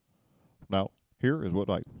Now, here is what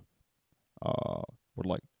I would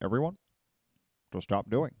like everyone to stop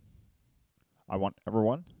doing. I want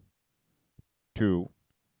everyone to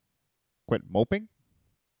quit moping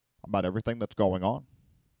about everything that's going on.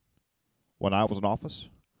 When I was in office,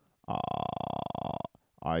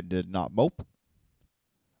 I did not mope.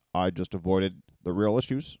 I just avoided the real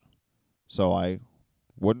issues so I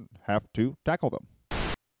wouldn't have to tackle them.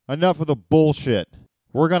 Enough of the bullshit.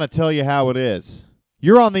 We're going to tell you how it is.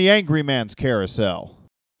 You're on the Angry Man's Carousel.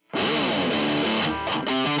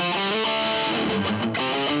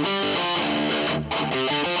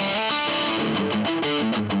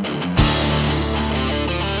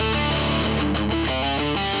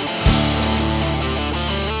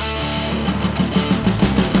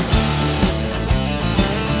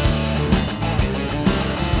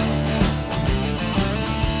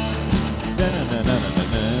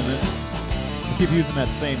 I keep using that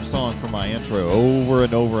same song for my intro over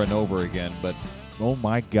and over and over again, but oh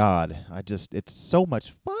my God, it's so much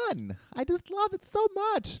fun. I just love it so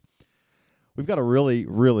much. We've got a really,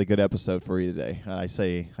 really good episode for you today. I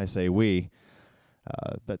say we.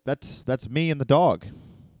 That's me and the dog.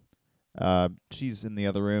 She's in the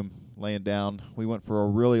other room laying down. We went for a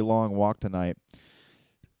really long walk tonight.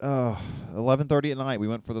 11:30 at night we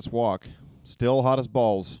went for this walk. Still hot as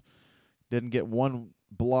balls. Didn't get one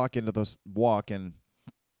block into this walk and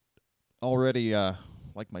already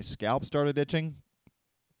like my scalp started itching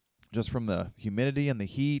just from the humidity and the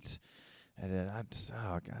heat. And I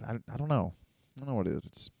don't know. I don't know what it is.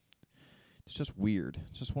 It's just weird.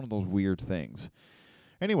 It's just one of those weird things.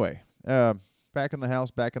 Anyway, back in the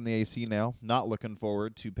house, back in the AC now. Not looking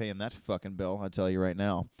forward to paying that fucking bill, I tell you right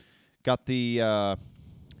now. Got the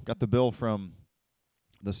bill from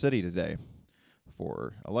the city today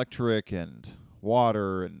for electric and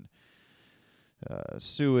water and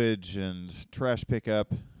sewage and trash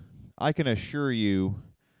pickup. I can assure you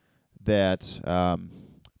that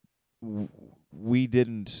we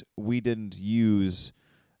didn't use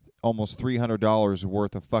almost $300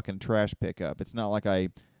 worth of fucking trash pickup. It's not like I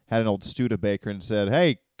had an old Studebaker and said,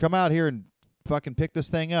 "Hey, come out here and fucking pick this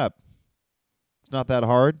thing up." It's not that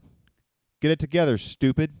hard. Get it together,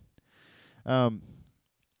 stupid.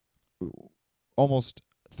 Almost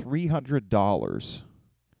 $300.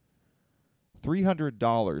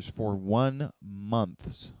 $300 for 1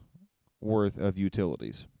 month's worth of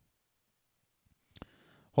utilities.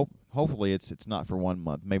 Hopefully it's not for 1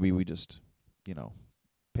 month. Maybe we just,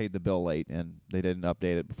 paid the bill late and they didn't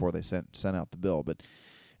update it before they sent out the bill. But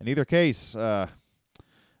in either case,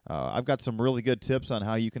 I've got some really good tips on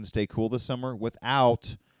how you can stay cool this summer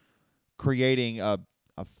without creating a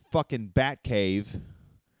fucking bat cave.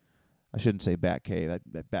 I shouldn't say bat cave.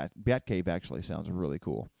 Bat cave actually sounds really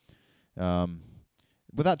cool.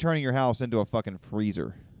 Without turning your house into a fucking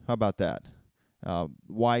freezer. How about that?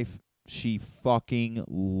 Wife, she fucking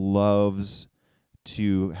loves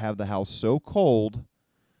to have the house so cold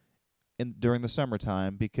during the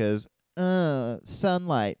summertime because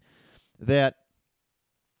sunlight that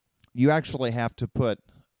you actually have to put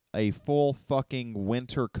a full fucking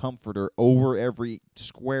winter comforter over every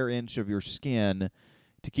square inch of your skin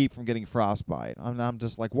to keep from getting frostbite. I'm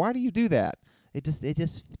just like, why do you do that? It just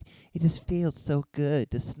feels so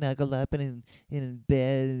good to snuggle up in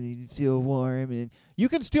bed and feel warm. And you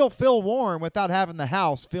can still feel warm without having the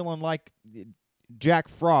house feeling like Jack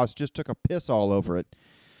Frost just took a piss all over it.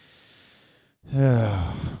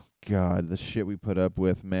 Oh, God, the shit we put up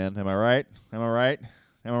with, man. Am I right?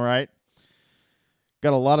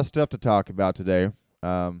 Got a lot of stuff to talk about today.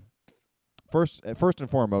 First and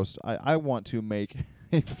foremost, I want to make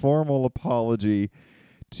a formal apology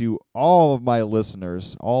to all of my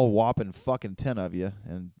listeners, all whopping fucking 10 of you.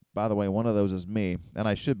 And by the way, one of those is me, and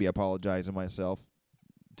I should be apologizing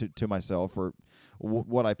to myself for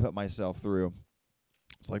what I put myself through.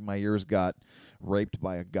 It's like my ears got raped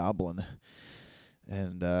by a goblin.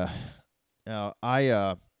 And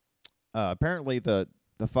apparently the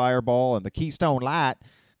Fireball and the Keystone Light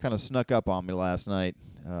kind of snuck up on me last night.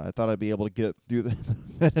 I thought I'd be able to get it through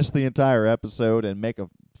finish the entire episode and make a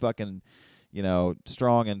fucking,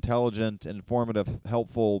 strong, intelligent, informative,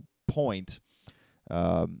 helpful point,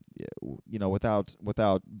 without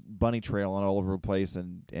bunny trailing all over the place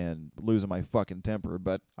and losing my fucking temper.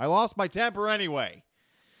 But I lost my temper anyway.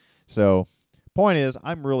 So, point is,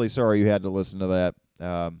 I'm really sorry you had to listen to that.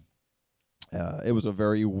 It was a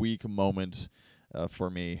very weak moment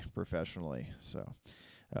for me professionally. So,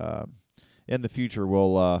 in the future,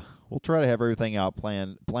 we'll try to have everything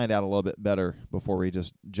planned out a little bit better before we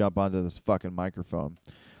just jump onto this fucking microphone.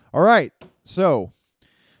 All right, so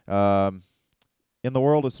in the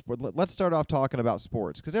world of sport, let's start off talking about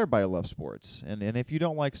sports because everybody loves sports. And if you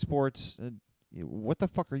don't like sports, what the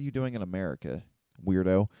fuck are you doing in America,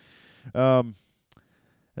 weirdo? Um,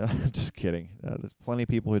 just kidding. There's plenty of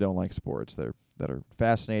people who don't like sports. That are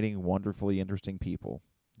fascinating, wonderfully interesting people.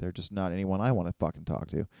 They're just not anyone I want to fucking talk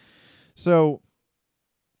to. So,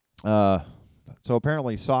 so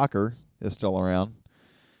apparently soccer is still around.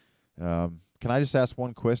 Can I just ask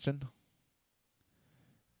one question?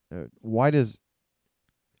 Why does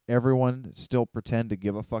everyone still pretend to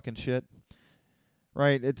give a fucking shit?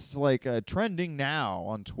 Right? It's like trending now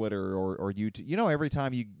on Twitter or YouTube. You know, every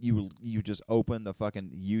time you just open the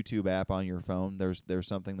fucking YouTube app on your phone, there's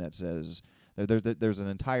something that says there's an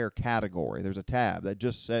entire category. There's a tab that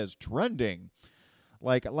just says trending.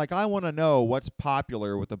 Like I want to know what's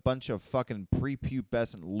popular with a bunch of fucking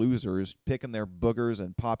prepubescent losers picking their boogers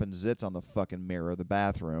and popping zits on the fucking mirror of the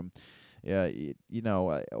bathroom. Yeah, you know,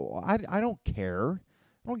 I don't care.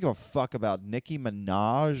 I don't give a fuck about Nicki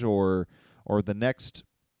Minaj or the next,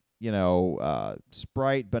 you know,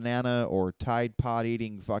 Sprite, banana, or Tide Pod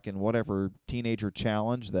eating fucking whatever teenager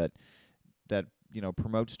challenge that you know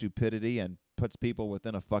promotes stupidity and puts people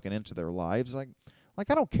within a fucking inch of their lives. Like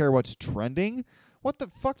I don't care what's trending. What the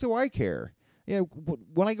fuck do I care? Yeah,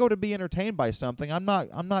 when I go to be entertained by something, I'm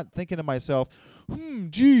not thinking to myself,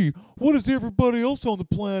 gee, what does everybody else on the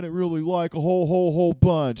planet really like a whole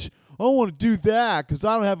bunch? I want to do that because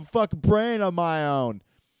I don't have a fucking brain on my own.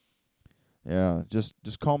 Yeah,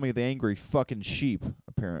 just call me the angry fucking sheep,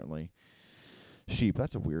 apparently. Sheep,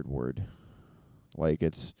 that's a weird word. Like,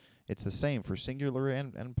 it's the same for singular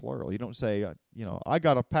and plural. You don't say, you know, I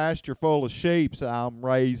got a pasture full of sheep I'm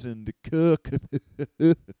raising to cook.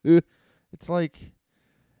 It's like,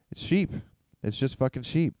 it's sheep. It's just fucking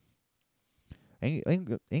sheep.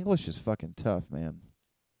 English is fucking tough, man.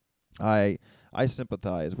 I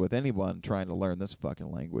sympathize with anyone trying to learn this fucking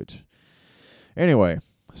language. Anyway,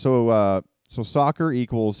 so soccer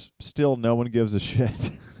equals still no one gives a shit.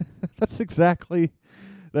 That's exactly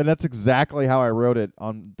how I wrote it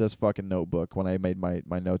on this fucking notebook when I made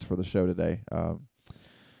my notes for the show today. Yeah,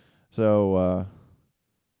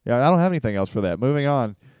 I don't have anything else for that. Moving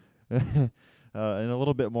on. In a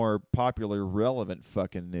little bit more popular, relevant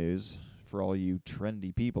fucking news for all you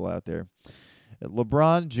trendy people out there.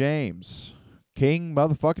 LeBron James, King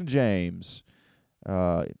motherfucking James,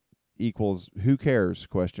 equals who cares,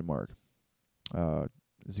 question mark.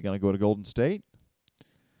 Is he going to go to Golden State?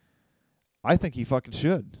 I think he fucking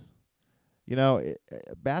should. You know,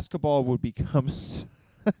 basketball would become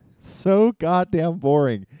so goddamn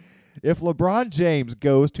boring if LeBron James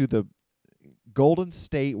goes to the Golden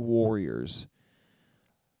State Warriors.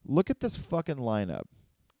 Look at this fucking lineup.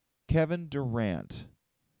 Kevin Durant,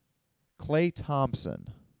 Klay Thompson,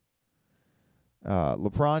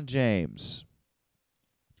 LeBron James,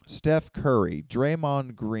 Steph Curry,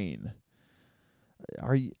 Draymond Green.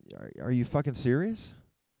 Are you fucking serious?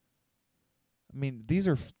 I mean, these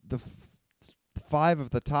are the 5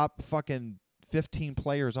 of the top fucking 15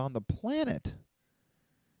 players on the planet.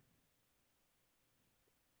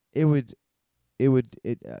 It wouldn't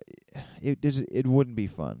be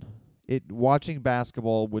fun. Watching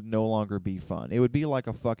basketball would no longer be fun. It would be like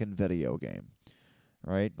a fucking video game,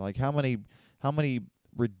 right? Like how many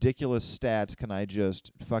ridiculous stats can I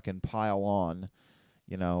just fucking pile on?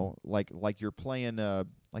 You know, like you're playing a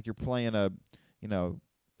you know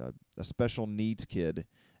a special needs kid,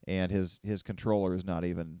 and his controller is not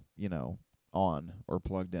even, you know, on or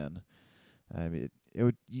plugged in. I mean,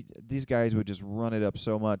 these guys would just run it up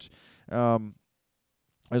so much.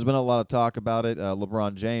 There's been a lot of talk about it.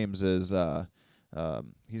 LeBron James is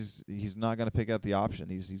he's not going to pick up the option.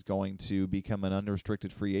 He's going to become an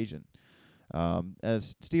unrestricted free agent.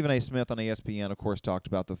 As Stephen A. Smith on ESPN, of course, talked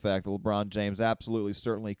about the fact that LeBron James absolutely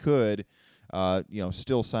certainly could,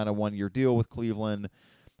 still sign a 1-year deal with Cleveland.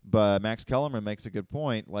 But Max Kellerman makes a good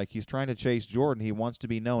point. Like, he's trying to chase Jordan. He wants to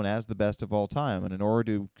be known as the best of all time. And in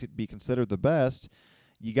order to be considered the best,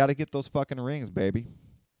 you got to get those fucking rings, baby.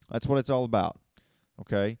 That's what it's all about.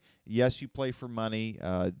 Okay? Yes, you play for money.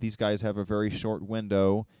 These guys have a very short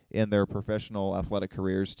window in their professional athletic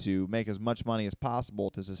careers to make as much money as possible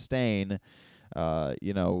to sustain,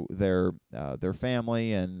 their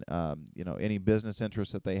family and, any business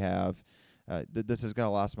interests that they have. This is going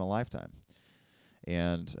to last them a lifetime.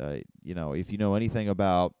 And, if you know anything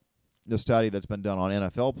about the study that's been done on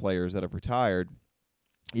NFL players that have retired,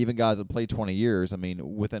 even guys that played 20 years, I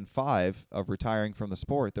mean, within 5 of retiring from the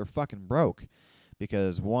sport, they're fucking broke.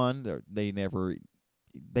 Because, one, they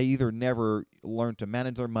either never learn to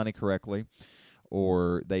manage their money correctly,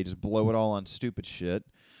 or they just blow it all on stupid shit,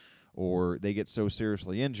 or they get so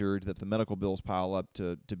seriously injured that the medical bills pile up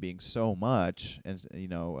to being so much, and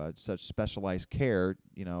such specialized care,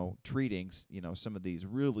 treating some of these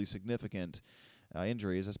really significant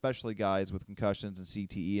injuries, especially guys with concussions and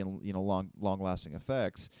CTE and long lasting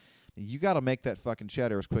effects. You got to make that fucking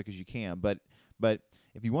cheddar as quick as you can. But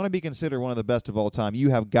if you want to be considered one of the best of all time,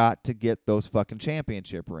 you have got to get those fucking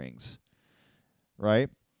championship rings, right?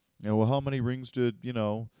 Well, how many rings did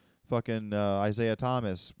fucking Isaiah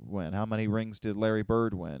Thomas win? How many rings did Larry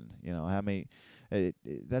Bird win? How many?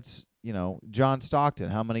 That's John Stockton.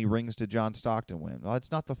 How many rings did John Stockton win? Well,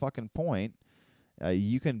 that's not the fucking point.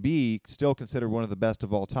 You can be still considered one of the best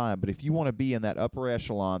of all time, but if you want to be in that upper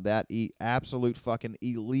echelon, that absolute fucking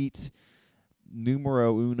elite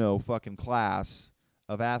numero uno fucking class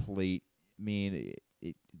of athlete, I mean,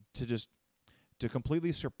 to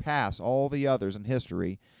completely surpass all the others in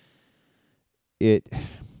history,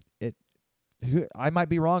 I might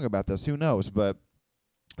be wrong about this, who knows, but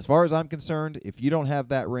as far as I'm concerned, if you don't have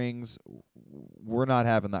that rings, we're not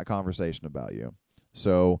having that conversation about you.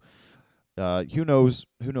 So who knows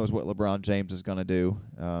what LeBron James is going to do.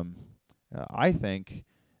 I think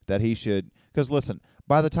that he should, because listen,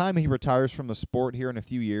 by the time he retires from the sport here in a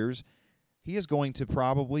few years, he is going to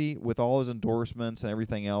probably, with all his endorsements and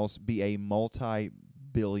everything else, be a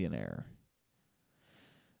multi-billionaire.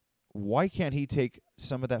 Why can't he take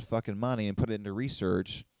some of that fucking money and put it into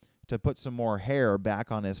research to put some more hair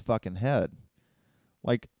back on his fucking head?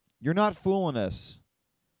 Like, you're not fooling us.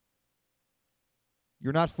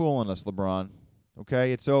 You're not fooling us, LeBron.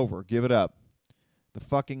 Okay, it's over. Give it up. The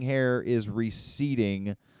fucking hair is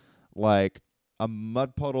receding like a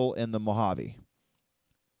mud puddle in the Mojave.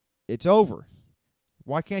 It's over.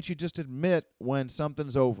 Why can't you just admit when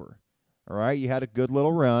something's over? All right, you had a good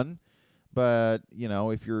little run, but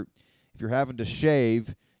if you're having to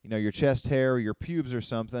shave, your chest hair or your pubes or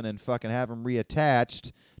something and fucking have them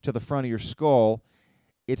reattached to the front of your skull,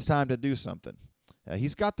 it's time to do something.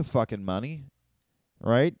 He's got the fucking money,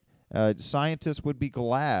 right? Scientists would be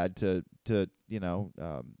glad to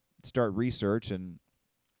start research and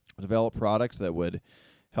develop products that would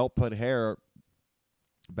help put hair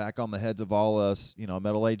back on the heads of all us,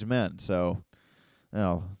 middle-aged men. So,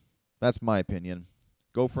 that's my opinion.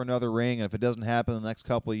 Go for another ring, and if it doesn't happen in the next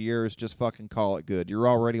couple of years, just fucking call it good. You're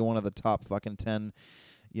already one of the top fucking 10,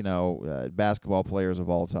 basketball players of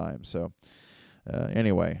all time. So,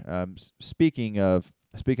 anyway, speaking of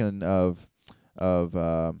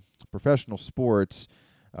professional sports,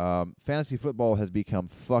 fantasy football has become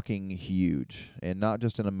fucking huge, and not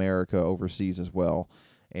just in America, overseas as well.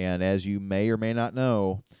 And as you may or may not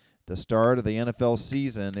know, the start of the NFL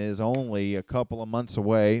season is only a couple of months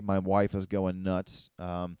away. My wife is going nuts.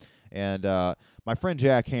 And my friend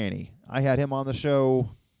Jack Haney, I had him on the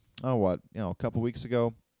show, a couple weeks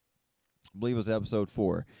ago. I believe it was episode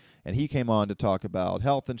 4. And he came on to talk about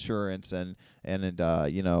health insurance and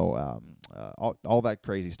all that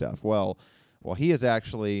crazy stuff. Well, he is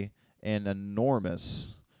actually an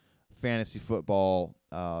enormous fantasy football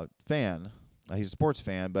fan. He's a sports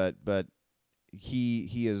fan, but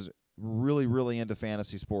he is really, really into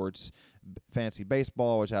fantasy sports, fantasy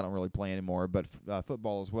baseball, which I don't really play anymore, but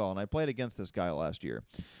football as well. And I played against this guy last year,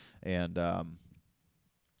 and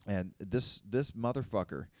this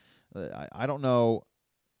motherfucker, I don't know.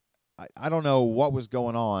 I don't know what was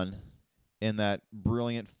going on in that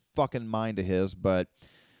brilliant fucking mind of his, but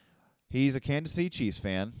he's a Kansas City Chiefs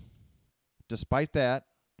fan. Despite that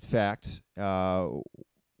fact,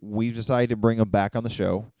 we've decided to bring him back on the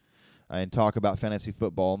show and talk about fantasy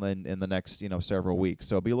football in the next several weeks.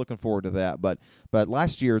 So be looking forward to that. But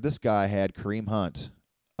last year, this guy had Kareem Hunt,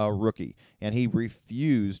 a rookie, and he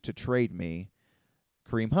refused to trade me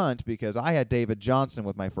Kareem Hunt because I had David Johnson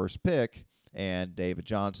with my first pick, and David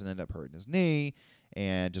Johnson ended up hurting his knee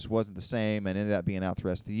and just wasn't the same and ended up being out the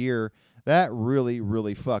rest of the year. That really,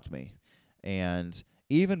 really fucked me. And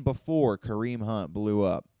even before Kareem Hunt blew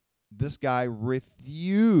up, this guy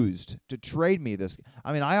refused to trade me this.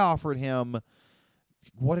 I mean, I offered him,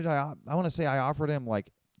 what did I want to say I offered him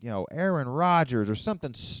Aaron Rodgers or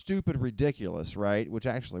something stupid ridiculous, right? Which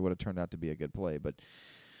actually would have turned out to be a good play. But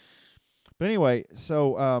anyway,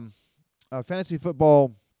 so fantasy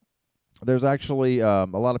football, there's actually a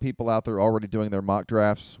lot of people out there already doing their mock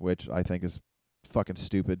drafts, which I think is fucking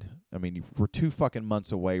stupid. I mean, we're 2 fucking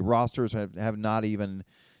months away. Rosters have not even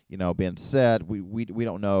been set. We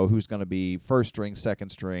don't know who's going to be first string,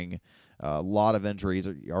 second string. A lot of injuries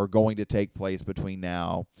are going to take place between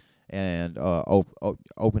now and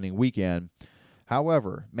opening weekend.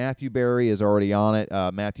 However, Matthew Berry is already on it.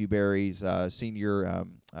 Matthew Berry's senior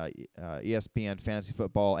ESPN fantasy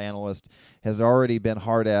football analyst has already been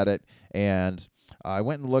hard at it, and I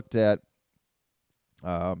went and looked at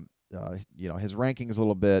his rankings a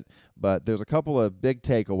little bit, but there's a couple of big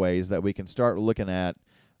takeaways that we can start looking at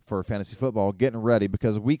for fantasy football, getting ready,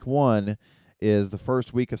 because week 1 is the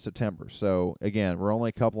first week of September. So, again, we're only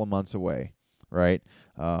a couple of months away, right?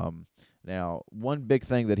 Now, one big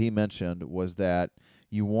thing that he mentioned was that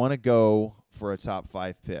you want to go for a top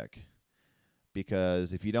 5 pick,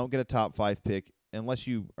 because if you don't get a top 5 pick, unless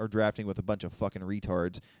you are drafting with a bunch of fucking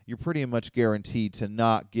retards, you're pretty much guaranteed to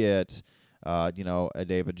not get a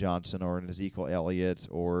David Johnson or an Ezekiel Elliott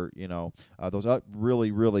or, those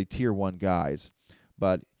really, really tier 1 guys.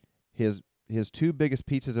 But his 2 biggest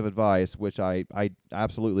pieces of advice, which I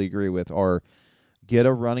absolutely agree with, are get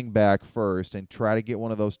a running back first and try to get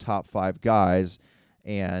one of those top 5 guys.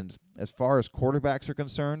 And as far as quarterbacks are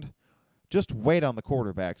concerned, just wait on the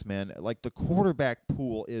quarterbacks, man. Like, the quarterback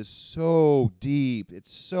pool is so deep.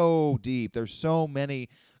 It's so deep. There's so many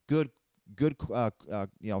good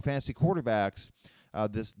fantasy quarterbacks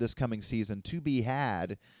this coming season to be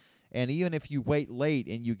had. And even if you wait late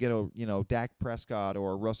and you get a Dak Prescott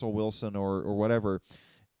or Russell Wilson or whatever,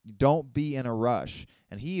 don't be in a rush.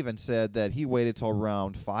 And he even said that he waited till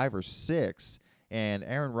round 5 or 6, and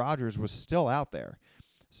Aaron Rodgers was still out there.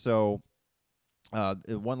 So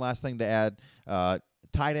one last thing to add,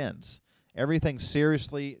 tight ends. Everything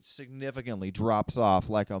seriously, significantly drops off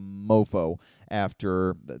like a mofo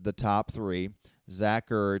after the top 3, Zach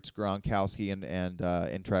Ertz, Gronkowski,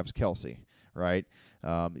 and Travis Kelce, right?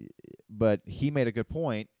 But he made a good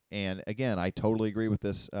point, and again, I totally agree with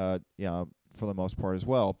this, for the most part as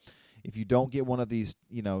well. If you don't get one of these,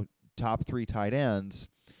 top 3 tight ends,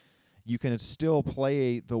 you can still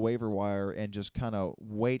play the waiver wire and just kind of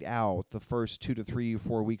wait out the first 2 to 3 or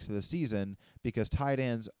 4 weeks of the season, because tight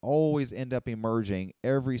ends always end up emerging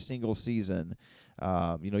every single season.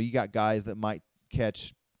 You got guys that might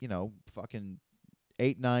catch, fucking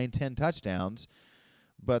 8, 9, 10 touchdowns,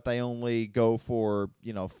 but they only go for,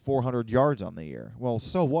 400 yards on the year. Well,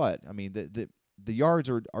 so what? I mean, the yards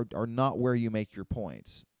are not where you make your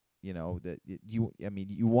points. You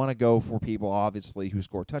want to go for people, obviously, who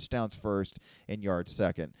score touchdowns first and yards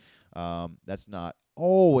second. That's not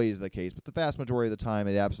always the case, but the vast majority of the time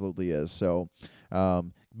it absolutely is. So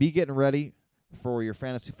be getting ready for your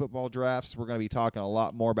fantasy football drafts. We're going to be talking a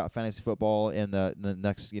lot more about fantasy football in the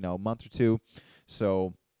next month or two.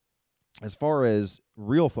 So as far as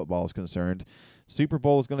real football is concerned, Super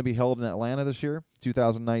Bowl is going to be held in Atlanta this year,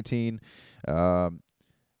 2019.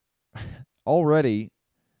 Already,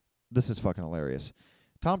 this is fucking hilarious.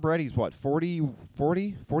 Tom Brady's,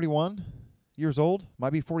 41 years old?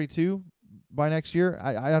 Might be 42 by next year?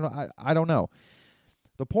 I don't know.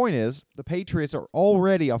 The point is, the Patriots are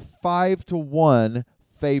already a 5-1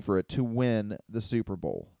 favorite to win the Super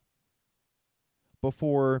Bowl.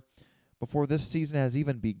 Before this season has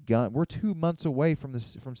even begun. We're 2 months away from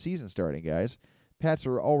season starting, guys. Pats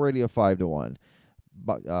are already a 5-1.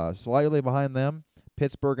 But slightly behind them,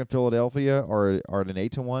 Pittsburgh and Philadelphia are at an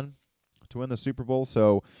 8-1 to win the Super Bowl.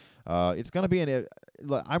 So it's going to be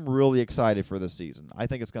I'm really excited for this season. I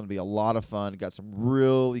think it's going to be a lot of fun. Got some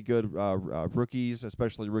really good rookies,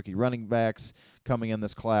 especially rookie running backs coming in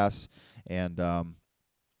this class, and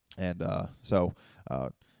so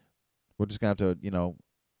we're just going to have to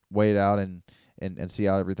wait out and see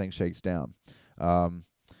how everything shakes down.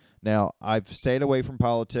 Now, I've stayed away from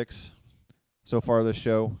politics so far this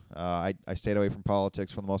show. I stayed away from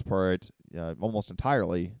politics for the most part, almost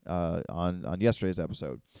entirely on yesterday's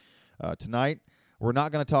episode. Tonight, we're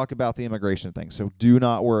not going to talk about the immigration thing, so do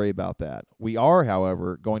not worry about that. We are,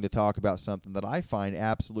 however, going to talk about something that I find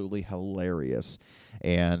absolutely hilarious.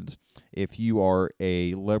 And if you are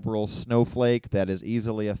a liberal snowflake that is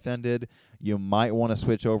easily offended, you might want to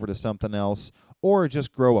switch over to something else, or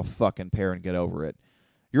just grow a fucking pair and get over it.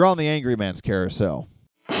 You're on the Angry Man's Carousel.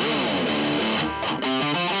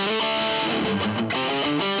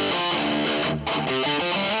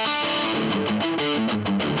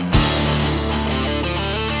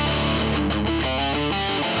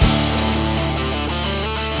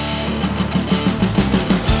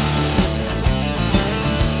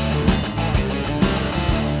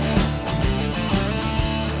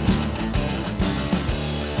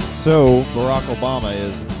 So, Barack Obama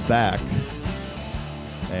is back,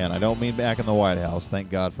 and I don't mean back in the White House,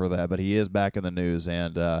 thank God for that, but he is back in the news,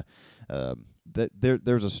 and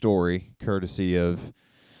there's a story, courtesy of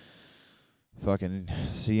fucking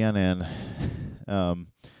CNN,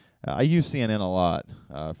 I use CNN a lot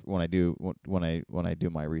when I do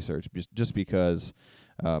my research, just because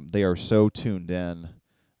they are so tuned in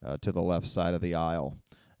to the left side of the aisle,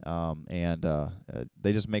 and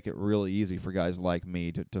they just make it really easy for guys like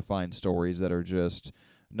me to find stories that are just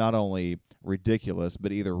not only ridiculous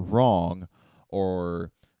but either wrong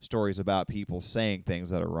or stories about people saying things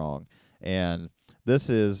that are wrong. And this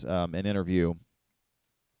is an interview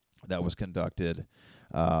that was conducted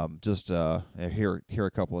just here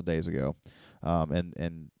a couple of days ago,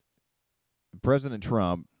 and President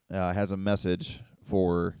Trump has a message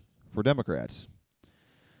for Democrats,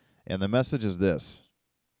 and the message is this: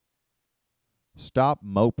 stop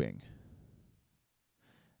moping.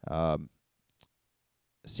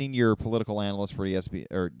 Senior political analyst for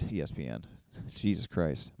ESPN. Jesus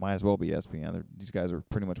Christ, might as well be ESPN. These guys are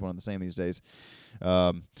pretty much one and the same these days.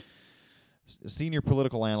 Senior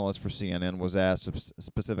political analyst for CNN was asked a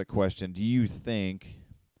specific question: do you think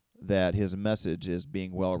that his message is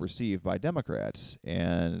being well received by Democrats?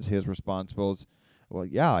 And his response was, well,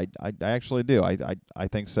 yeah, I actually do. I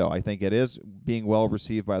think so. I think it is being well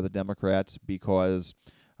received by the Democrats because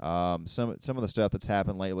some of the stuff that's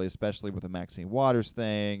happened lately, especially with the Maxine Waters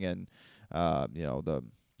thing and the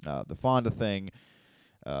Fonda thing,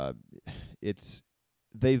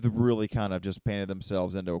 they've really kind of just painted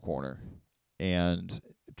themselves into a corner. And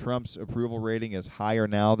Trump's approval rating is higher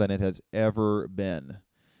now than it has ever been.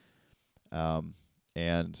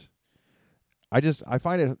 And I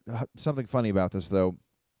find it something funny about this, though.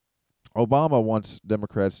 Obama wants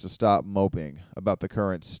Democrats to stop moping about the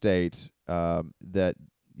current state that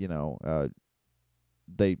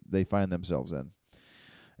they find themselves in.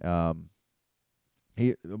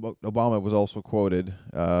 Obama was also quoted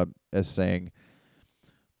as saying,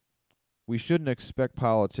 "We shouldn't expect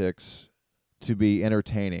politics to be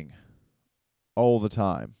entertaining all the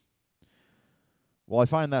time." Well, I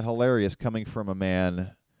find that hilarious coming from a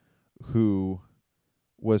man who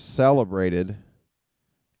was celebrated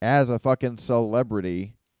as a fucking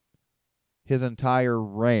celebrity his entire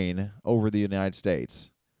reign over the United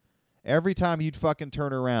States. Every time he'd fucking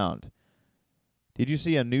turn around. Did you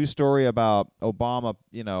see a news story about Obama,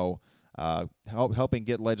 helping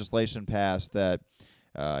get legislation passed that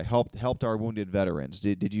helped our wounded veterans?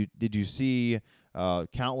 Did you see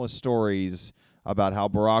countless stories about how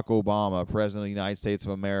Barack Obama, President of the United States of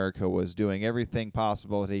America, was doing everything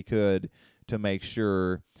possible that he could to make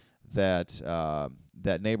sure that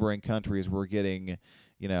that neighboring countries were getting,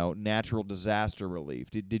 natural disaster relief?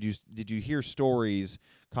 Did you hear stories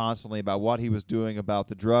constantly about what he was doing about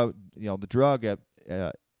the drug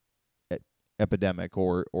epidemic,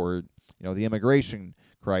 or the immigration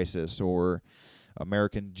crisis, or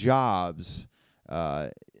American jobs?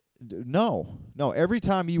 No. Every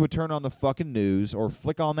time you would turn on the fucking news or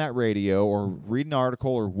flick on that radio or read an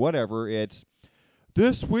article or whatever, it's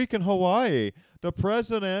this week in Hawaii, the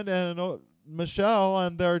president and Michelle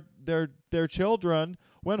and their children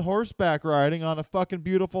went horseback riding on a fucking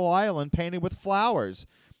beautiful island painted with flowers.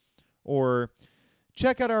 Or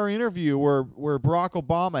check out our interview where Barack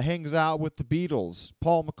Obama hangs out with the Beatles,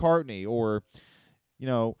 Paul McCartney, or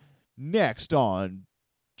next on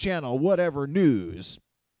channel whatever news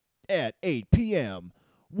at 8 p.m.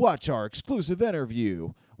 watch our exclusive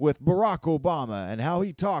interview with Barack Obama and how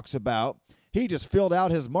he talks about he just filled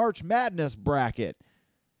out his March Madness bracket.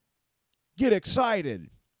 Get excited.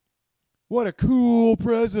 What a cool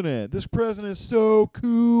president. This president is so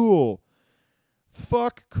cool.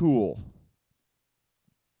 Fuck cool.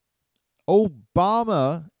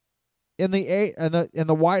 Obama in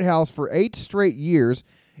the White House for 8 straight years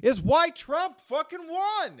is why Trump fucking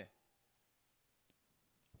won.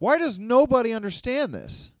 Why does nobody understand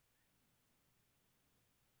this?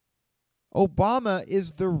 Obama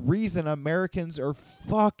is the reason Americans are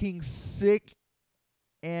fucking sick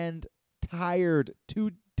and tired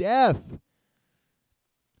to death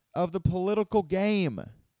of the political game.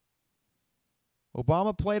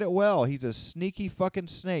 Obama played it well. He's a sneaky fucking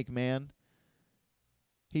snake, man.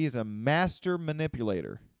 He is a master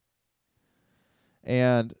manipulator.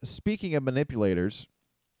 And speaking of manipulators,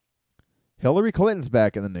 Hillary Clinton's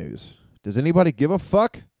back in the news. Does anybody give a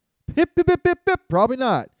fuck? Hip, hip, hip, hip, hip. Probably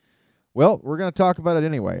not. Well, we're going to talk about it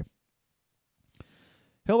anyway.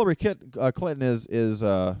 Hillary Clinton is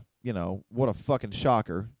what a fucking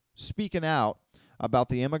shocker, speaking out about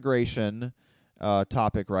the immigration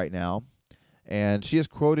topic right now. And she is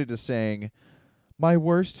quoted as saying, "My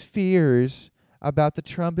worst fears about the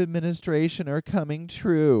Trump administration are coming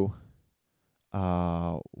true."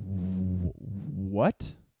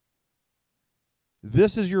 What?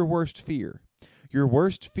 This is your worst fear. Your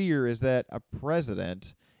worst fear is that a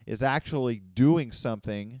president is actually doing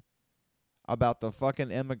something about the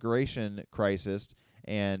fucking immigration crisis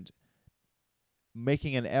and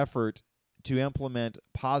making an effort to implement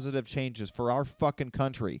positive changes for our fucking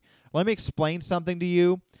country. Let me explain something to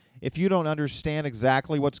you. If you don't understand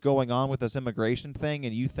exactly what's going on with this immigration thing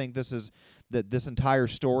and you think this entire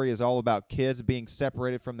story is all about kids being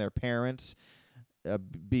separated from their parents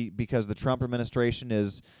because the Trump administration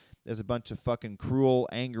is a bunch of fucking cruel,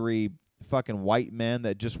 angry fucking white men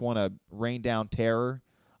that just want to rain down terror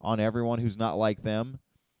on everyone who's not like them,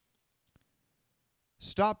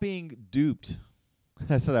 stop being duped.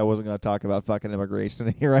 I said I wasn't going to talk about fucking immigration,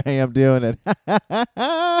 and here I am doing it.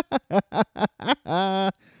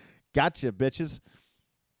 Gotcha, bitches.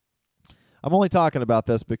 I'm only talking about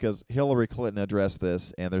this because Hillary Clinton addressed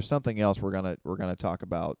this, and there's something else we're gonna talk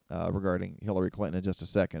about regarding Hillary Clinton in just a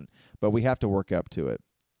second. But we have to work up to it.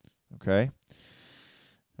 Okay.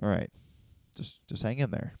 All right. Just hang in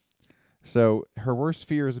there. So her worst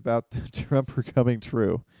fears about Trump are coming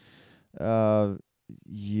true. Yeah.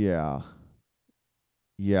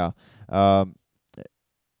 The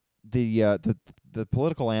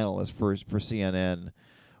political analyst for CNN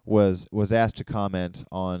was asked to comment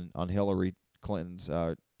on Hillary Clinton's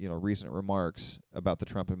recent remarks about the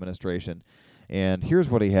Trump administration, and here's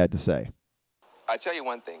what he had to say. I tell you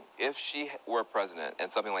one thing, if she were president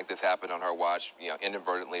and something like this happened on her watch,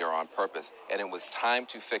 inadvertently or on purpose, and it was time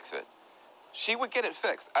to fix it, she would get it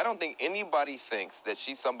fixed. I don't think anybody thinks that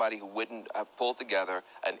she's somebody who wouldn't have pulled together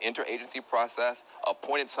an interagency process,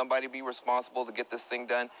 appointed somebody to be responsible to get this thing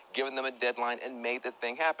done, given them a deadline, and made the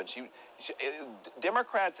thing happen.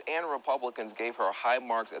 Democrats and Republicans gave her high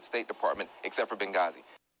marks at State Department, except for Benghazi.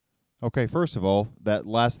 Okay, first of all, that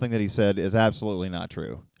last thing that he said is absolutely not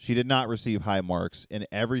true. She did not receive high marks in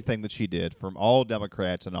everything that she did from all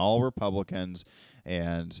Democrats and all Republicans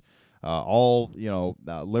and all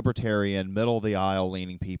libertarian, middle of the aisle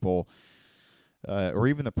leaning people, or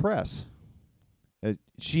even the press.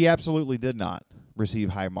 She absolutely did not receive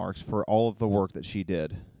high marks for all of the work that she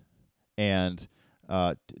did, and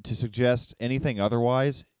to suggest anything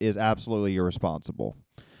otherwise is absolutely irresponsible,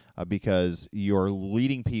 because you're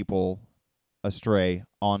leading people astray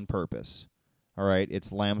on purpose. All right,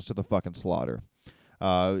 it's lambs to the fucking slaughter.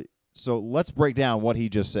 So let's break down what he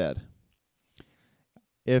just said.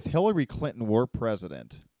 If Hillary Clinton were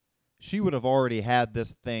president, she would have already had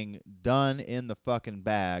this thing done in the fucking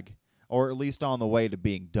bag, or at least on the way to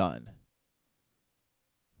being done.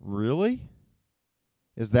 Really?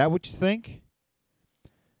 Is that what you think?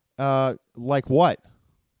 Like what?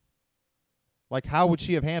 Like, how would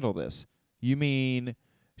she have handled this? You mean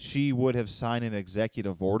she would have signed an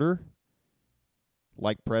executive order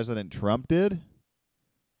like President Trump did?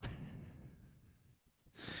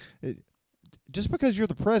 Just because you're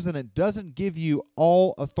the president doesn't give you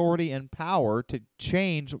all authority and power to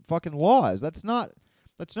change fucking laws. That's not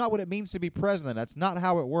what it means to be president. That's not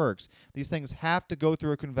how it works. These things have to go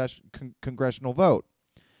through a congressional vote.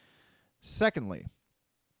 Secondly,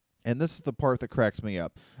 and this is the part that cracks me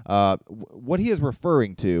up, what he is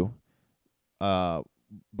referring to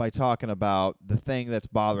by talking about the thing that's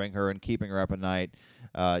bothering her and keeping her up at night,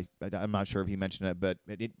 I'm not sure if he mentioned it, but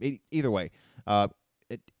either way,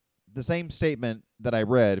 the same statement that I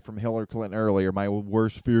read from Hillary Clinton earlier, my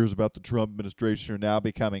worst fears about the Trump administration are now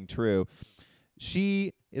becoming true.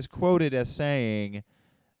 She is quoted as saying,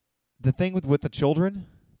 the thing with the children,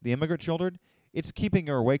 the immigrant children, it's keeping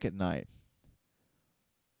her awake at night.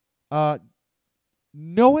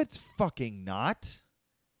 No, it's fucking not.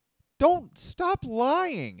 Don't stop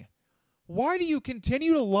lying. Why do you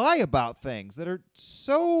continue to lie about things that are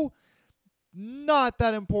so not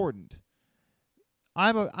that important?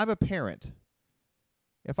 I'm a parent.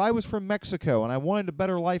 If I was from Mexico and I wanted a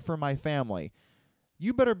better life for my family,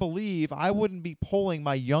 you better believe I wouldn't be pulling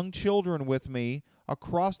my young children with me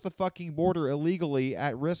across the fucking border illegally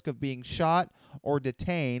at risk of being shot or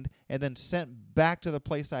detained and then sent back to the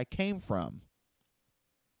place I came from.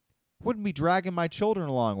 Wouldn't be dragging my children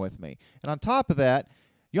along with me. And on top of that,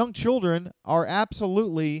 young children are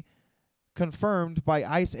absolutely confirmed by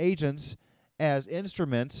ICE agents as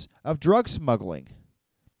instruments of drug smuggling.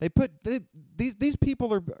 These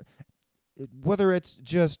people are, whether it's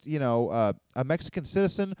just a Mexican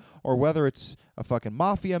citizen or whether it's a fucking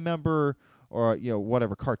mafia member or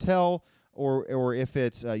whatever cartel or if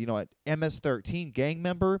it's an MS-13 gang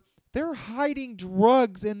member, they're hiding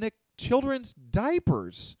drugs in the children's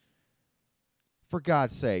diapers. For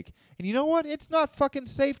God's sake. And you know what? It's not fucking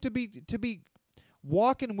safe to be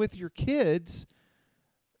walking with your kids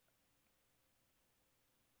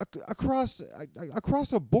across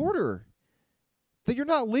a border that you're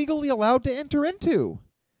not legally allowed to enter into.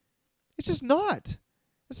 It's just not.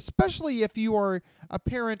 especially if you are a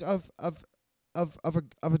parent of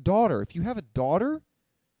a daughter. If you have a daughter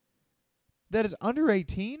that is under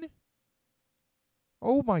 18,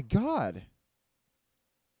 oh my God.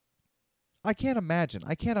 I can't imagine.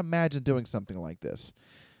 I can't imagine doing something like this.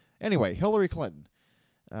 Anyway, Hillary Clinton.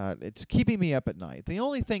 It's keeping me up at night. The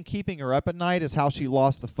only thing keeping her up at night is how she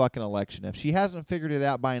lost the fucking election. If she hasn't figured it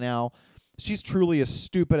out by now, she's truly as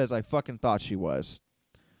stupid as I fucking thought she was.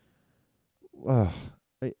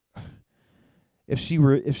 If she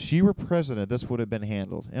were president, this would have been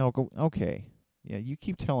handled. Okay. Yeah, you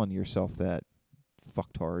keep telling yourself that,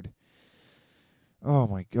 fucktard. Oh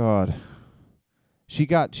my God. She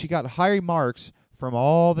got high marks from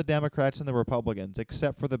all the Democrats and the Republicans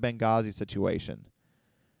except for the Benghazi situation.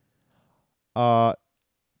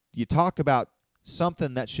 You talk about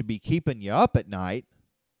something that should be keeping you up at night.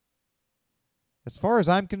 As far as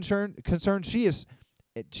I'm concerned, she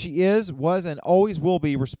was, and always will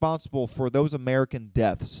be responsible for those American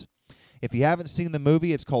deaths. If you haven't seen the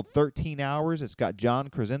movie, it's called 13 Hours. It's got John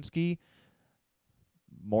Krasinski,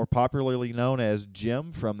 more popularly known as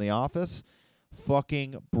Jim from The Office.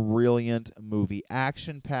 Fucking brilliant movie.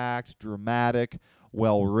 Action-packed, dramatic,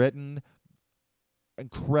 well-written,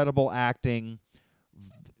 incredible acting,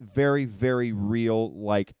 very, very real,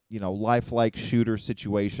 lifelike shooter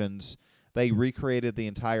situations. They recreated the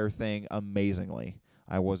entire thing amazingly.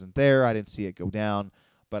 I wasn't there. I didn't see it go down,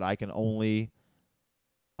 but I can only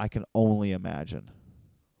imagine.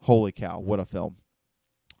 Holy cow, what a film.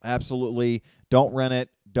 Absolutely. Don't rent it.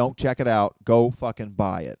 Don't check it out. Go fucking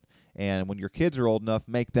buy it. And when your kids are old enough,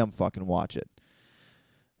 make them fucking watch it.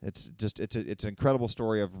 It's an incredible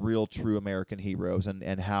story of real, true American heroes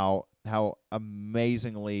and how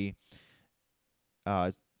amazingly,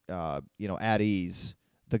 at ease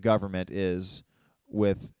the government is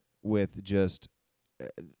with just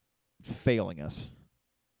failing us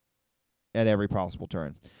at every possible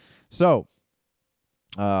turn. So,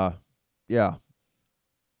 yeah.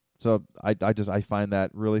 So I find that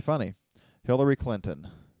really funny. Hillary Clinton.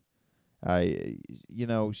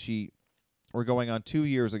 We're going on 2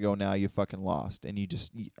 years ago now. You fucking lost, and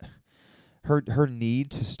her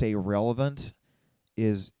need to stay relevant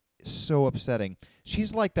is so upsetting.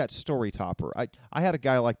 She's like that story topper. I had a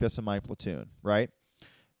guy like this in my platoon, right?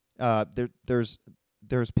 There's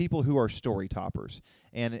people who are story toppers,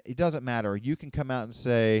 and it doesn't matter. You can come out and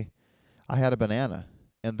say, I had a banana,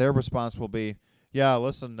 and their response will be, yeah,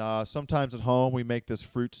 listen, sometimes at home we make this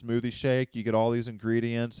fruit smoothie shake. You get all these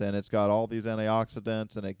ingredients, and it's got all these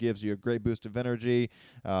antioxidants, and it gives you a great boost of energy.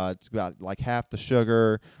 It's got like half the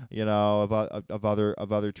sugar, of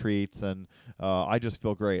other treats, and I just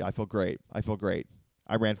feel great. I feel great.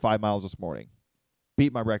 I ran 5 miles this morning,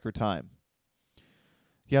 beat my record time.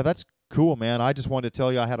 Yeah, that's cool, man. I just wanted to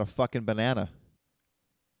tell you I had a fucking banana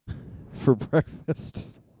for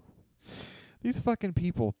breakfast. These fucking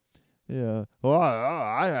people. Yeah. Well,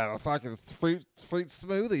 I had a fucking fruit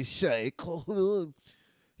smoothie shake.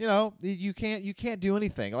 You can't do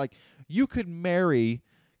anything. Like, you could marry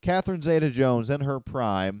Catherine Zeta-Jones in her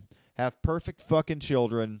prime, have perfect fucking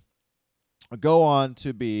children, go on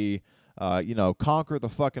to be, conquer the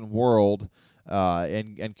fucking world,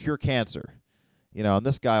 and cure cancer. And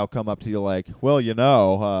this guy will come up to you like, well,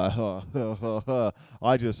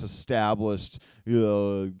 I just established,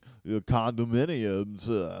 condominiums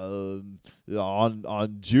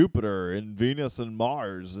on Jupiter and Venus and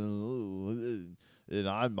Mars, and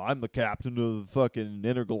I'm the captain of the fucking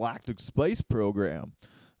intergalactic space program.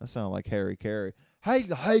 That sounded like Harry Carey. Hey,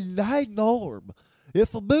 Norm,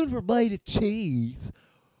 if the moon were made of cheese,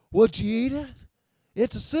 would you eat it?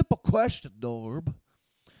 It's a simple question, Norm.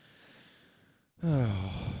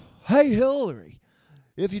 Hey, Hillary,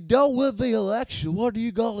 if you don't win the election, what are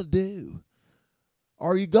you going to do?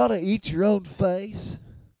 Are you going to eat your own face?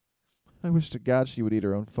 I wish to God she would eat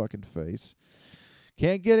her own fucking face.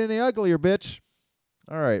 Can't get any uglier, bitch.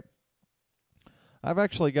 All right. I've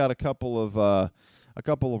actually got a couple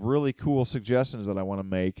of really cool suggestions that I want to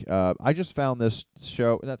make. I just found this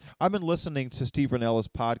show. I've been listening to Steve Rinella's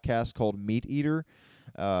podcast called Meat Eater.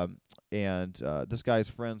 And this guy's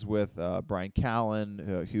friends with Brian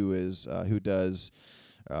Callen, who does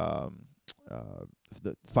The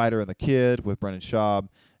Fighter and the Kid with Brendan Schaub.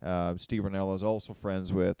 Steve Rinella is also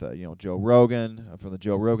friends with Joe Rogan from the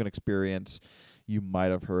Joe Rogan Experience. You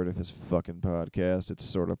might have heard of his fucking podcast. It's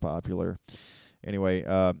sort of popular. Anyway,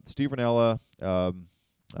 Steve Rinella,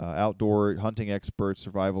 outdoor hunting expert,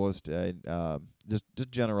 survivalist, just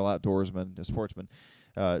general outdoorsman, a sportsman.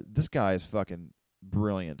 This guy is fucking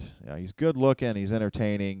brilliant. He's good looking, he's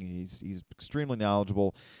entertaining, he's extremely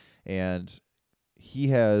knowledgeable, and he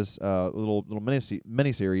has a little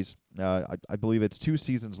miniseries. I believe it's 2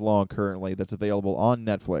 seasons long currently. That's available on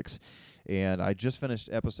Netflix, and I just finished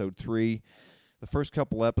episode 3. The first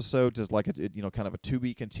couple episodes is like kind of a to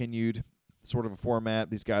be continued sort of a format.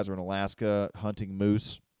 These guys are in Alaska hunting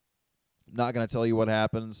moose. Not going to tell you what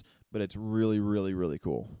happens, but it's really, really, really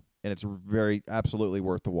cool. And it's absolutely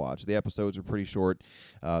worth the watch. The episodes are pretty short,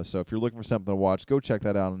 so if you're looking for something to watch, go check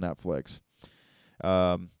that out on Netflix.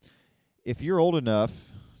 If you're old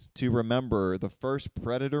enough to remember the first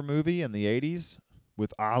Predator movie in the 80s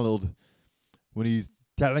with Arnold, when he's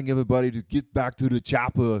telling everybody to get back to the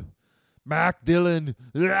chopper, Mac Dillon,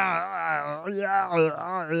 he, I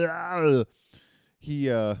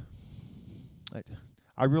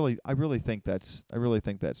really think that's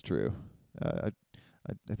true.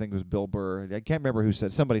 I think it was Bill Burr. I can't remember who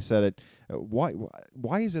said. Somebody said it.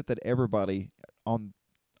 Why is it that everybody on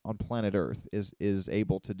planet Earth is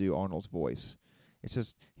able to do Arnold's voice? It's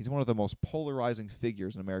just he's one of the most polarizing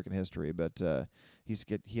figures in American history, but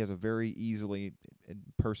he has a very easily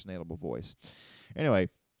impersonatable voice. Anyway,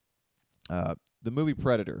 the movie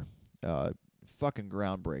Predator, fucking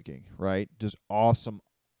groundbreaking, right? Just awesome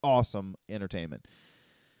entertainment.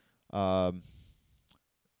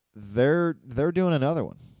 They're doing another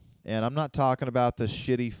one. And I'm not talking about the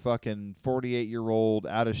shitty fucking 48-year-old,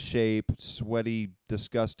 out of shape, sweaty,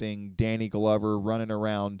 disgusting Danny Glover running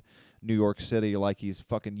around New York City like he's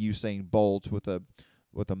fucking Usain Bolt with a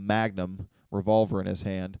Magnum revolver in his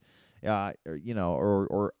hand.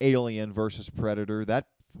 Or Alien versus Predator.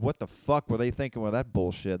 What the fuck were they thinking with that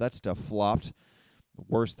bullshit? That stuff flopped.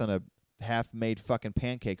 Worse than a half-made fucking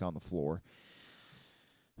pancake on the floor.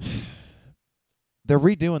 They're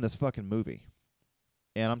redoing this fucking movie.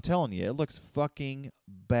 And I'm telling you, it looks fucking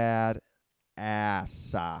bad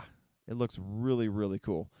ass. It looks really, really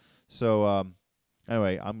cool. So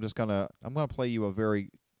anyway, I'm gonna play you a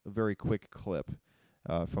very quick clip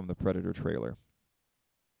from the Predator trailer.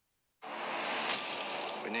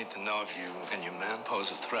 We need to know if you and your men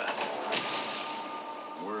pose a threat.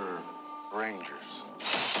 We're Rangers.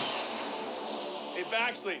 Hey,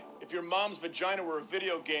 Baxley, if your mom's vagina were a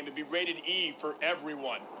video game, it'd be rated E for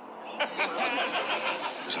everyone.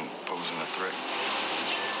 Isn't posing a threat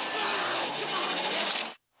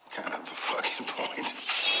kind of the fucking point?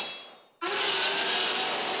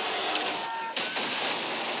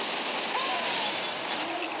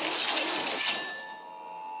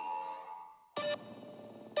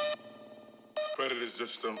 Predators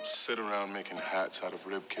just don't sit around making hats out of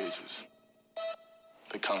rib cages.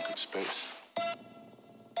 They conquered space.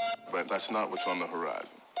 But that's not what's on the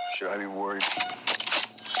horizon. Should I be worried?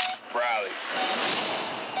 Riley.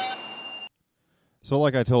 So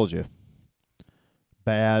like I told you,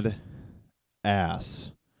 bad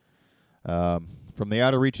ass. From the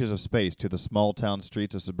outer reaches of space to the small town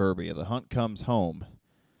streets of suburbia, the hunt comes home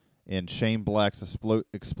in Shane Black's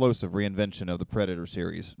explosive reinvention of the Predator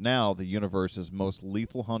series. Now the universe's most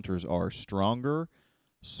lethal hunters are stronger,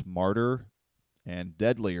 smarter, and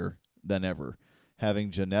deadlier than ever,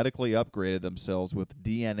 having genetically upgraded themselves with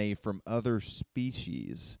DNA from other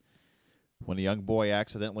species. When a young boy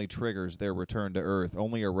accidentally triggers their return to Earth,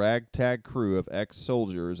 only a ragtag crew of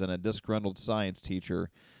ex-soldiers and a disgruntled science teacher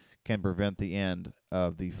can prevent the end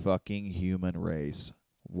of the fucking human race.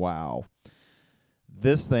 Wow.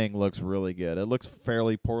 This thing looks really good. It looks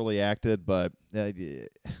fairly poorly acted, but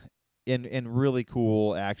in really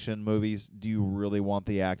cool action movies, do you really want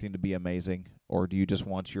the acting to be amazing? Or do you just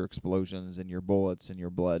want your explosions and your bullets and your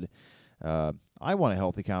blood? I want a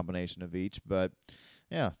healthy combination of each, but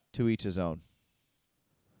yeah, to each his own.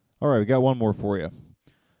 All right, we got one more for you.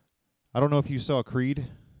 I don't know if you saw Creed.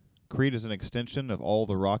 Creed is an extension of all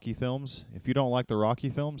the Rocky films. If you don't like the Rocky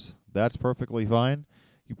films, that's perfectly fine.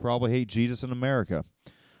 You probably hate Jesus in America.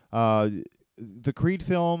 The Creed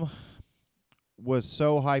film was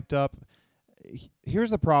so hyped up. Here's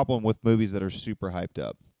the problem with movies that are super hyped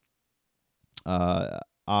up.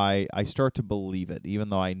 I start to believe it, even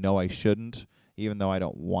though I know I shouldn't, even though I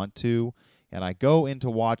don't want to, and I go into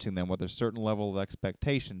watching them with a certain level of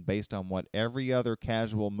expectation based on what every other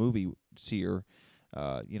casual movie seer,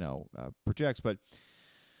 projects. But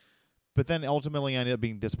then ultimately I ended up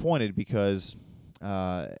being disappointed because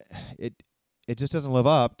it just doesn't live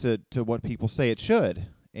up to what people say it should,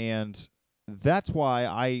 and that's why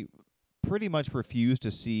I pretty much refuse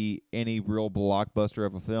to see any real blockbuster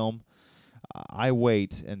of a film. I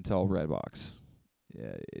wait until Redbox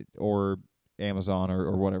or Amazon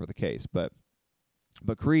or whatever the case. But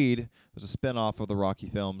Creed was a spin-off of the Rocky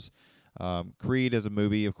films. Creed is a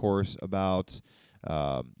movie, of course, about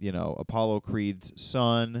Apollo Creed's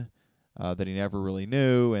son that he never really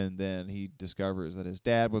knew, and then he discovers that his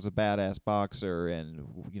dad was a badass boxer and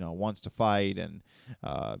wants to fight, and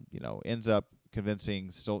ends up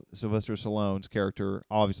convincing Sylvester Stallone's character,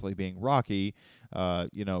 obviously being Rocky,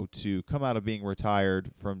 to come out of being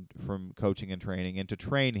retired from coaching and training and to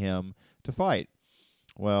train him to fight.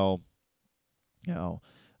 Well, now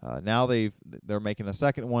they're making a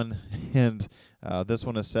second one, and this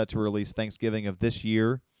one is set to release Thanksgiving of this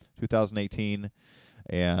year, 2018,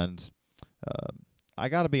 and I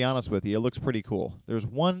got to be honest with you, it looks pretty cool. There's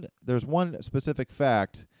one specific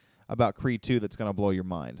fact about Creed 2 that's going to blow your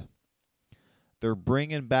mind. They're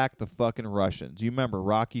bringing back the fucking Russians. You remember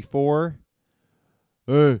Rocky 4?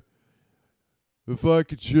 Hey, if I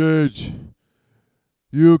could change,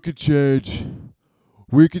 you could change.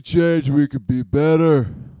 We could change. We could be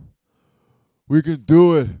better. We can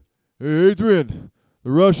do it. Hey, Adrian, the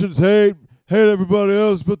Russians hate everybody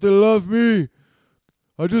else, but they love me.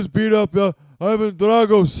 I just beat up Ivan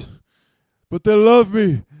Dragos, but they love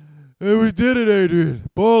me. And we did it, Adrian.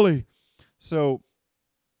 Paulie. So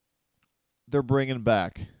they're bringing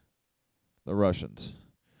back the Russians.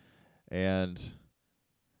 And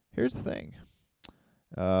here's the thing.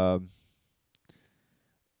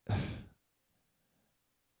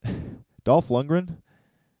 Dolph Lundgren,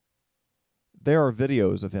 there are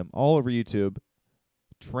videos of him all over YouTube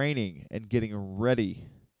training and getting ready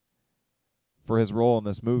for his role in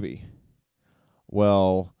this movie.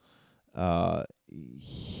 Well,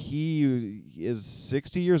 he is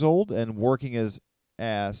 60 years old and working his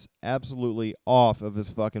ass absolutely off of his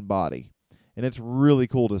fucking body. And it's really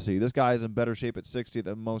cool to see. This guy is in better shape at 60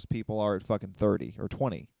 than most people are at fucking 30 or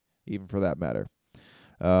 20, even for that matter.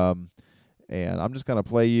 And I'm just going to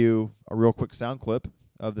play you a real quick sound clip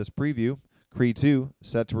of this preview. Creed 2,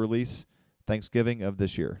 set to release Thanksgiving of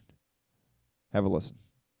this year. Have a listen.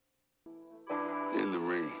 In the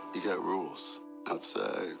ring, you got rules.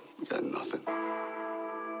 Outside, we got nothing.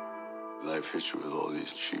 Life hits you with all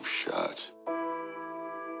these cheap shots.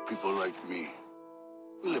 People like me,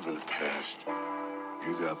 we live in the past.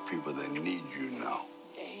 You got people that need you now.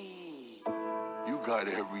 Hey. You got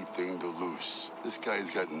everything to lose. This guy's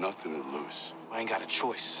got nothing to lose. I ain't got a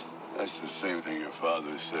choice. That's the same thing your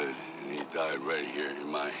father said, and he died right here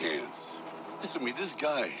in my hands. Listen to me, this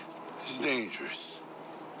guy is dangerous.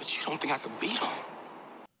 But you don't think I could beat him?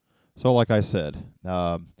 So like I said,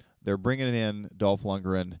 they're bringing in Dolph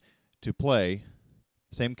Lundgren to play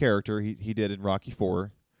same character he did in Rocky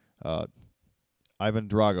 4, Ivan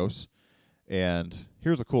Dragos. And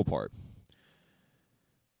here's the cool part.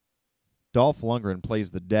 Dolph Lundgren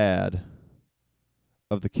plays the dad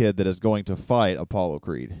of the kid that is going to fight Apollo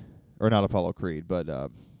Creed. Or not Apollo Creed, but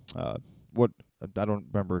what I don't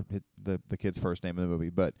remember the kid's first name in the movie,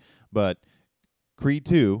 but Creed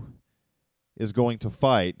 2 is going to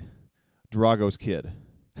fight Drago's kid.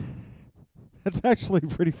 That's actually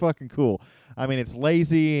pretty fucking cool. I mean, it's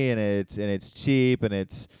lazy and it's cheap and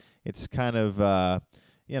it's kind of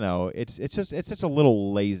it's just a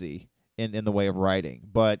little lazy in the way of writing,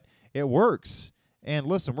 but it works. And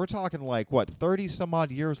listen, we're talking like 30 some odd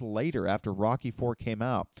years later after Rocky 4 came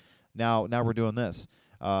out. Now we're doing this.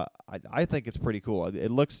 I think it's pretty cool.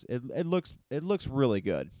 It looks really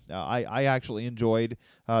good. I actually enjoyed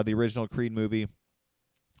the original Creed movie.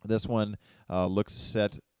 This one looks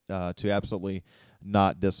set to absolutely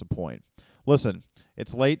not disappoint. Listen,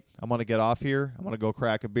 it's late. I'm going to get off here. I'm going to go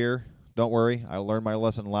crack a beer. Don't worry. I learned my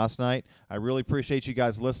lesson last night. I really appreciate you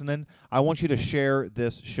guys listening. I want you to share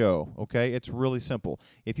this show, okay? It's really simple.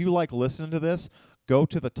 If you like listening to this, go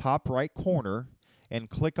to the top right corner and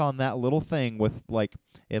click on that little thing with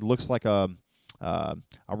it looks like a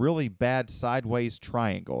really bad sideways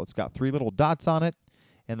triangle. It's got 3 little dots on it,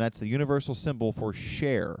 and that's the universal symbol for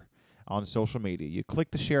share on social media. You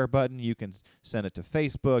click the share button, you can send it to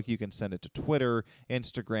Facebook, you can send it to Twitter,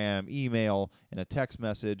 Instagram, email, and a text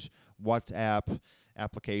message, WhatsApp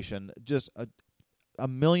application, just a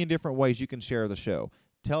million different ways you can share the show.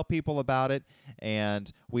 Tell people about it,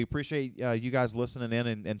 and we appreciate you guys listening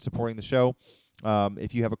in and supporting the show.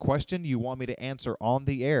 If you have a question you want me to answer on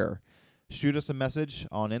the air, shoot us a message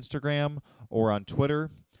on Instagram or on Twitter,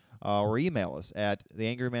 or email us at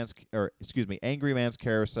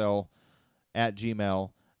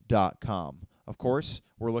angrymanscarousel@gmail.com. Of course,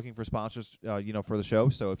 we're looking for sponsors, for the show.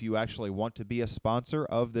 So if you actually want to be a sponsor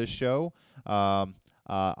of this show, I'm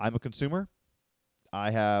a consumer.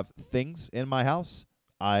 I have things in my house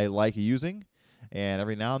I like using, and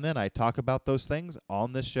every now and then I talk about those things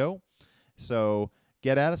on this show. So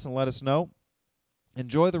get at us and let us know.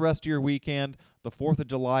 Enjoy the rest of your weekend. The 4th of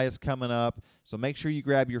July is coming up, so make sure you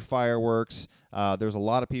grab your fireworks. There's a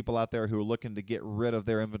lot of people out there who are looking to get rid of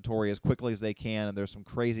their inventory as quickly as they can, and there's some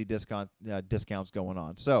crazy discounts going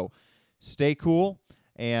on. So stay cool.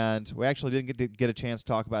 And we actually didn't get a chance to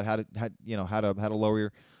talk about how to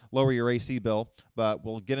lower your AC bill, but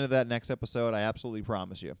we'll get into that next episode. I absolutely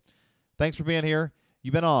promise you. Thanks for being here.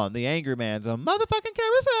 You've been on the Angry Man's a motherfucking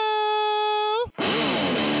carousel.